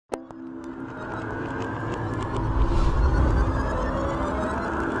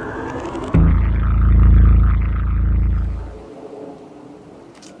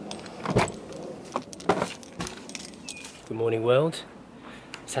morning world.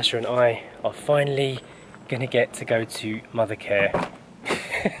 Sasha and I are finally gonna get to go to Mothercare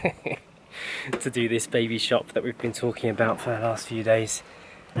to do this baby shop that we've been talking about for the last few days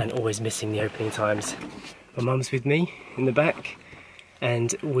and always missing the opening times. My mum's with me in the back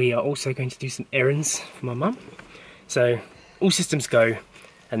and we are also going to do some errands for my mum. So all systems go,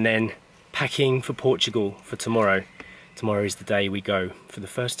 and then packing for Portugal for tomorrow. Tomorrow is the day we go for the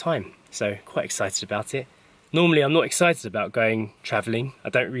first time, so quite excited about it. Normally I'm not excited about going travelling. I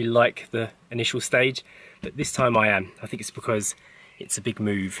don't really like the initial stage, but this time I am. I think it's because it's a big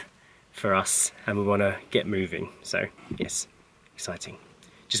move for us and we want to get moving. So yes, exciting.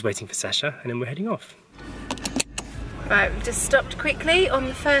 Just waiting for Sasha and then we're heading off. Right, we've just stopped quickly on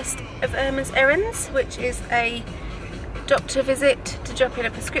the first of Irma's errands, which is a doctor visit to drop in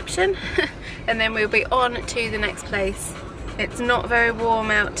a prescription and then we'll be on to the next place. It's not very warm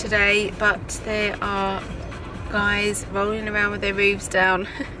out today, but there are guys rolling around with their roofs down.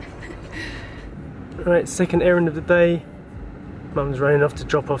 Right, second errand of the day. Mum's running off to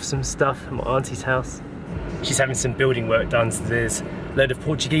drop off some stuff at my auntie's house. She's having some building work done, so there's a load of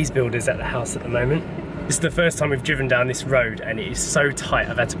Portuguese builders at the house at the moment. This is the first time we've driven down this road and it is so tight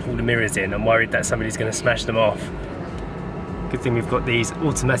I've had to pull the mirrors in. I'm worried that somebody's going to smash them off. Good thing we've got these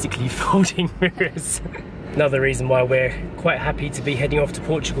automatically folding mirrors. Another reason why we're quite happy to be heading off to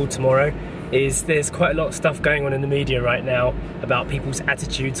Portugal tomorrow is there's quite a lot of stuff going on in the media right now about people's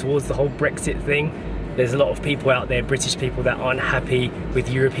attitude towards the whole Brexit thing. There's a lot of people out there, British people, that aren't happy with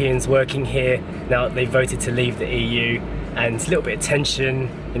Europeans working here now that they voted to leave the EU, and a little bit of tension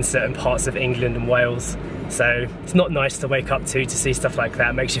in certain parts of England and Wales. So it's not nice to wake up to see stuff like that.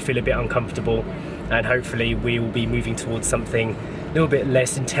 It makes you feel a bit uncomfortable, and hopefully we will be moving towards something a little bit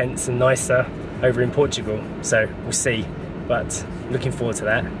less intense and nicer over in Portugal. So we'll see, but looking forward to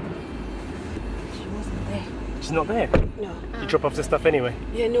that. She's not there? No. You drop off the stuff anyway?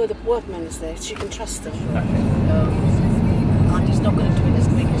 Yeah, no, the workman is there. She can trust them. Okay. Auntie's not going to do it as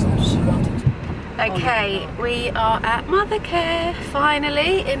big as she wanted to. Okay, we are at Mothercare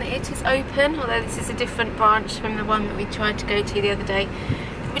finally, and it is open, although this is a different branch from the one that we tried to go to the other day.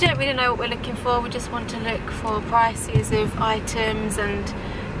 We don't really know what we're looking for. We just want to look for prices of items and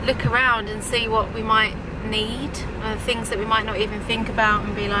look around and see what we might need, things that we might not even think about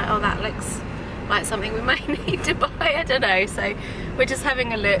and be like, oh, that looks like something we may need to buy. I don't know. So we're just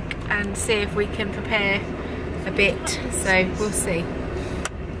having a look and see if we can prepare a bit. So we'll see.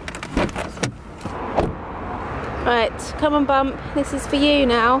 Right, come on Bump, this is for you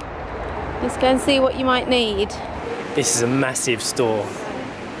now. Let's go and see what you might need. This is a massive store.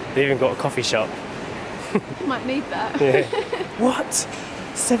 They even got a coffee shop. Might need that. Yeah. What?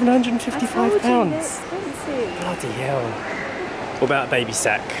 £755? Bloody hell. What about a baby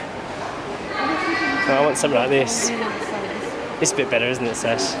sack? Oh, I want something like this. This is a bit better, isn't it,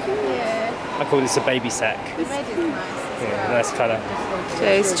 Sash? Yeah. I call this a baby sack. The red is nice as well. Nice colour.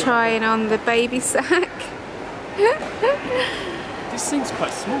 Joe's trying on the baby sack. This seems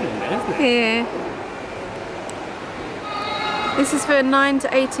quite small in there, isn't it? Yeah. This is for 9 to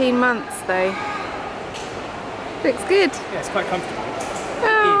 18 months though. Looks good. Yeah, it's quite comfortable.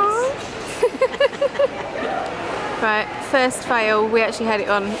 Oh. Right, first fail, we actually had it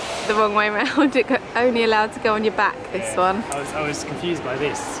on the wrong way around. It got only allowed to go on your back, this one. I was confused by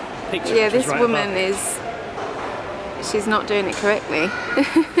this picture. Yeah, this right woman above. she's not doing it correctly.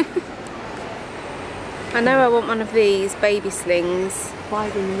 I know I want one of these baby slings.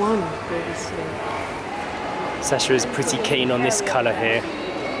 5-in-1 baby sling. Sasha is pretty keen on this colour here.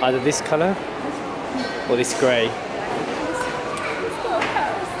 Either this colour or this grey.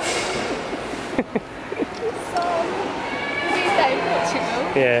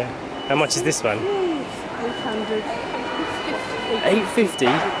 Yeah. How much is this one? 800. 850?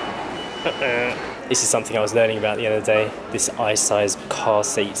 This is something I was learning about the other day. This i-size car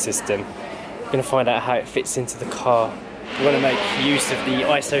seat system. I'm going to find out how it fits into the car. We want to make use of the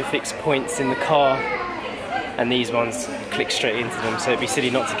ISOFIX points in the car, and these ones click straight into them, so it'd be silly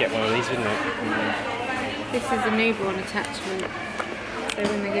not to get one of these, wouldn't it? This is a newborn attachment, so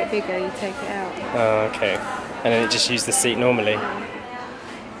when they get bigger you take it out. Oh, okay. And then it just uses the seat normally.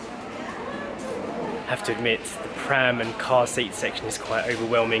 I have to admit, the pram and car seat section is quite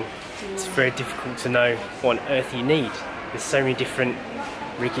overwhelming. It's very difficult to know what on earth you need. There's so many different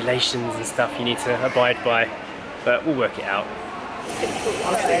regulations and stuff you need to abide by, but we'll work it out.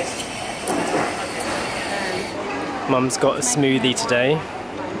 Mum's got a smoothie today.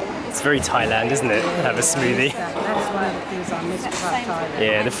 It's very Thailand, isn't it? Have a smoothie. That's one of the things I miss about Thailand.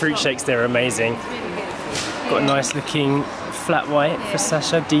 Yeah, the fruit shakes there are amazing. Got a nice looking flat white for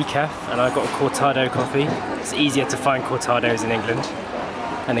Sasha, decaf, and I got a cortado coffee. It's easier to find cortados in England.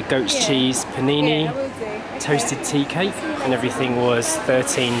 And a goat's cheese panini, toasted tea cake, and everything was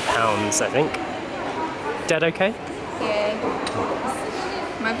 £13, I think. Dad okay? Yeah.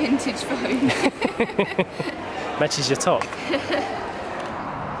 My vintage phone. Matches your top.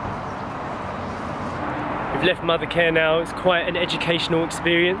 We've left Mothercare now. It's quite an educational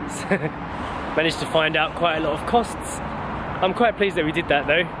experience. Managed to find out quite a lot of costs. I'm quite pleased that we did that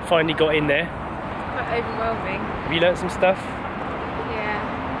though. Finally got in there. Quite overwhelming. Have you learnt some stuff? Yeah.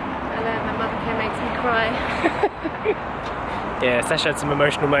 I learned that Mothercare makes me cry. Yeah, Sasha had some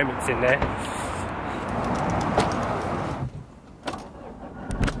emotional moments in there.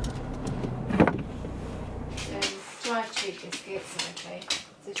 Dry treat biscuits, okay.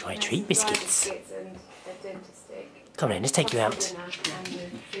 So Dry treat biscuits. And a dentist stick. Come on, let's take you out.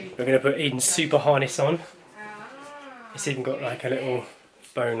 And We're going to put Eden's super harness on. It's even got like a little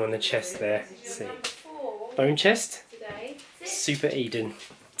bone on the chest there. Let's see. Bone chest? Super Eden.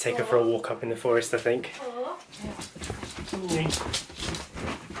 Take her for a walk up in the forest, I think.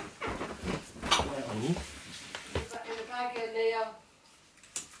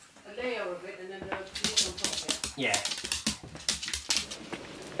 Yeah.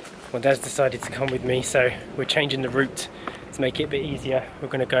 Well, Dad's decided to come with me, so we're changing the route to make it a bit easier. We're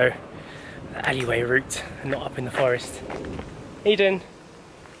going to go the alleyway route and not up in the forest. Eden,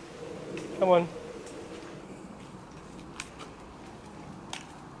 come on.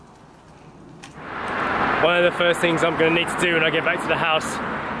 One of the first things I'm going to need to do when I get back to the house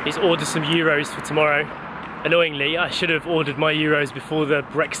is order some euros for tomorrow. Annoyingly, I should have ordered my euros before the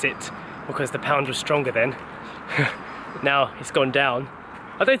Brexit because the pound was stronger then. Now it's gone down.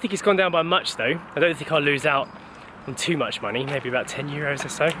 I don't think it's gone down by much though. I don't think I'll lose out on too much money, maybe about 10 euros or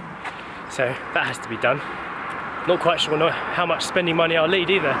so. So that has to be done. Not quite sure how much spending money I'll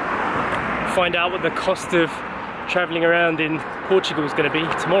need either. Find out what the cost of travelling around in Portugal is going to be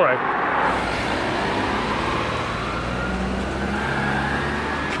tomorrow.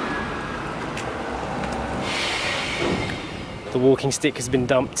 The walking stick has been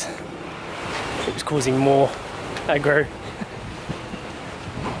dumped. It was causing more aggro.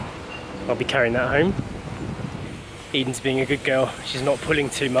 I'll be carrying that home. Eden's being a good girl. She's not pulling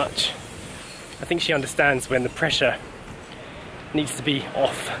too much. I think she understands when the pressure needs to be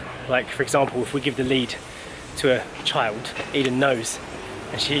off. Like, for example, if we give the lead to a child, Eden knows,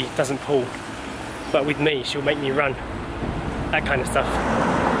 and she doesn't pull. But with me, she'll make me run. That kind of stuff.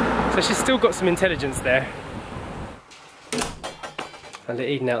 So she's still got some intelligence there. I let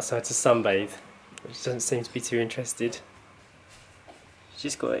Eden outside to sunbathe, which doesn't seem to be too interested. She's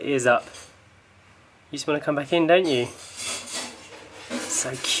just got her ears up. You just want to come back in, don't you?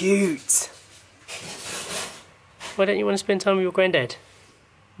 So cute! Why don't you want to spend time with your granddad?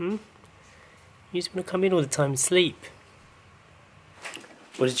 Hmm? You just want to come in all the time and sleep.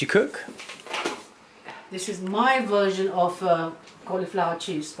 What did you cook? This is my version of cauliflower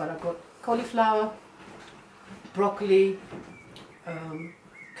cheese, but I've got cauliflower, broccoli,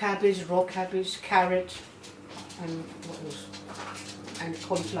 cabbage, raw cabbage, carrot, and what else? And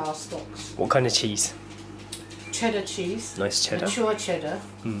cauliflower stalks. What kind of cheese? Cheddar cheese. Nice cheddar. Mature cheddar.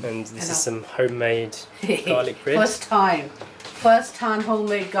 And this is some homemade garlic bread. First time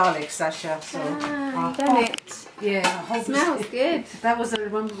homemade garlic, Sasha. So you done it. Yeah, It smells good. That was the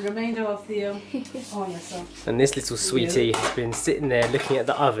remainder of the. Oh yes. So. And this little sweetie has been sitting there looking at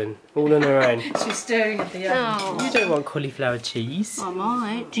the oven, all on her own. She's staring at the oven. You don't want cauliflower cheese. I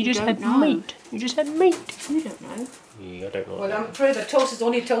might. You just had meat. You just had meat. You don't know. Yeah, I don't know. Well, I'm afraid the toast is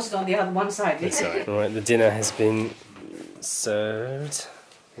only toasted on the other one side. That's right. Alright, the dinner has been served.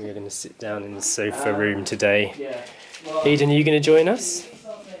 We're going to sit down in the sofa room today. Eden, are you going to join us?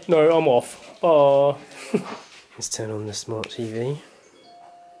 No, I'm off. Oh. Let's turn on the smart TV. Is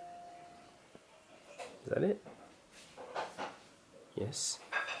that it? Yes.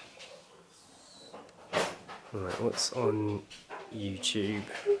 Alright, what's on YouTube?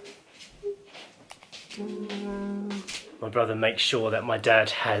 My brother makes sure that my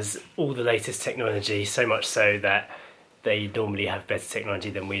dad has all the latest technology, so much so that they normally have better technology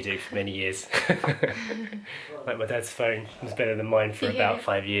than we do for many years. Like my dad's phone was better than mine for about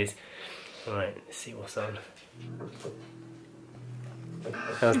 5 years. Alright, let's see what's on.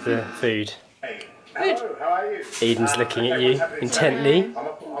 How's the food? Good. How are you? Eden's looking at you intently.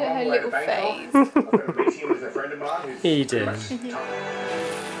 Look at her little face. Eden.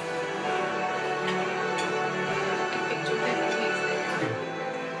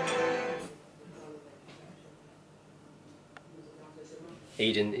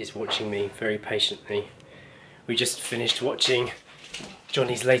 Eden is watching me very patiently. We just finished watching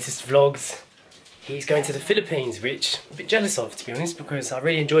Johnny's latest vlogs. He's going to the Philippines, which I'm a bit jealous of, to be honest, because I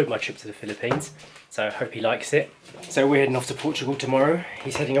really enjoyed my trip to the Philippines. So I hope he likes it. So we're heading off to Portugal tomorrow.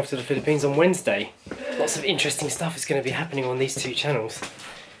 He's heading off to the Philippines on Wednesday. Lots of interesting stuff is going to be happening on these two channels.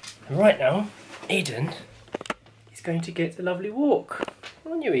 And right now, Eden is going to get a lovely walk.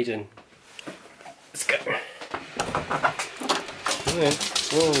 Aren't you, Eden? Let's go.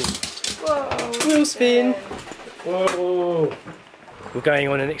 Whoa. Whoa. Wheel spin. Whoa. We're going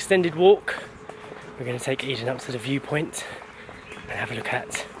on an extended walk. We're going to take Eden up to the viewpoint and have a look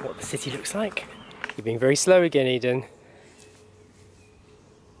at what the city looks like. You're being very slow again, Eden.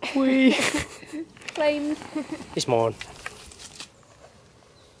 Whee! Flames. It's mine.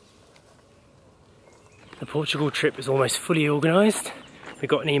 The Portugal trip is almost fully organised. We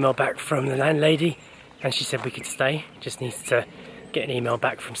got an email back from the landlady and she said we could stay. Just needs to get an email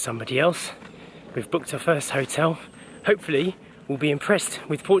back from somebody else. We've booked our first hotel. Hopefully we'll be impressed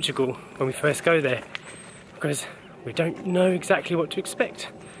with Portugal when we first go there, because we don't know exactly what to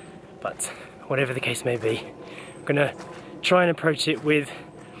expect. But whatever the case may be, I'm gonna try and approach it with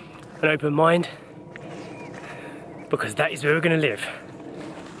an open mind, because that is where we're gonna live.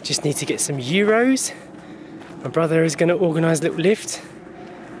 Just need to get some euros. My brother is gonna organise a little lift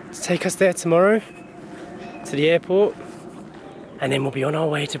to take us there tomorrow to the airport, and then we'll be on our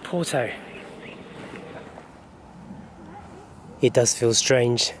way to Porto. It does feel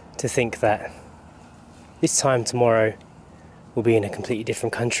strange to think that this time tomorrow we'll be in a completely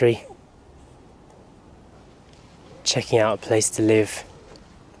different country, checking out a place to live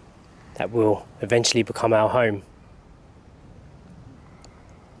that will eventually become our home.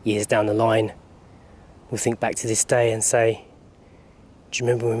 Years down the line, we'll think back to this day and say, do you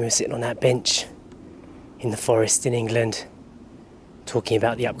remember when we were sitting on that bench in the forest in England, talking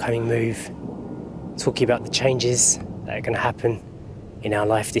about the upcoming move, talking about the changes that are going to happen in our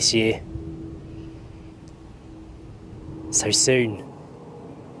life this year? So soon,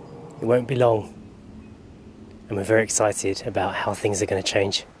 it won't be long, and we're very excited about how things are going to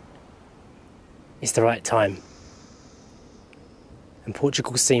change. It's the right time, and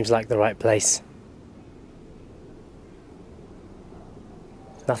Portugal seems like the right place.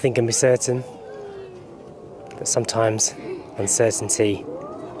 Nothing can be certain, but sometimes uncertainty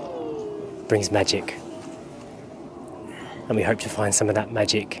brings magic. And we hope to find some of that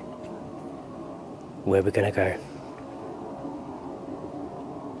magic where we're going to go.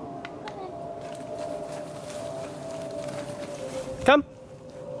 Come!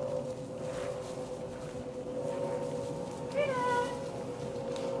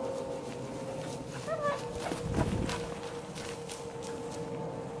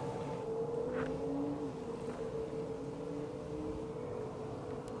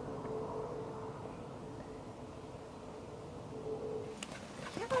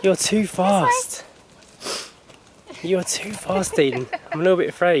 You're too fast. You're too fast, Eden. I'm a little bit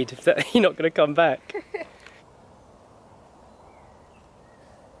afraid that you're not going to come back.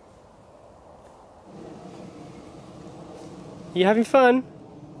 You having fun?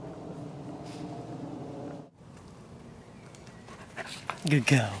 Good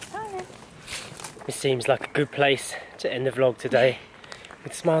girl. This seems like a good place to end the vlog today,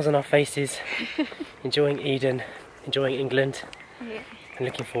 with smiles on our faces, enjoying Eden, enjoying England. Yeah. And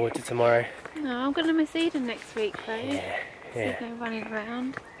looking forward to tomorrow. No, I'm going to miss Eden next week though. Yeah. There's no running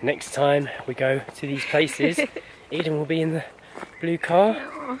around. Next time we go to these places, Eden will be in the blue car.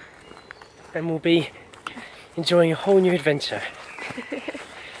 Aww. And we'll be enjoying a whole new adventure.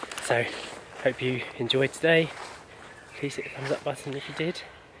 So, hope you enjoyed today. Please hit the thumbs up button if you did.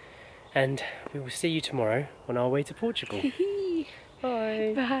 And we will see you tomorrow on our way to Portugal.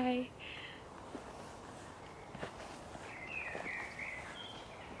 Bye. Bye.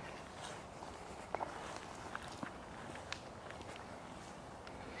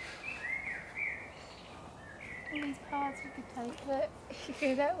 All these paths we could take, but if you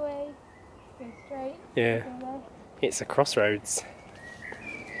go that way, go straight. Yeah, go there. it's a crossroads.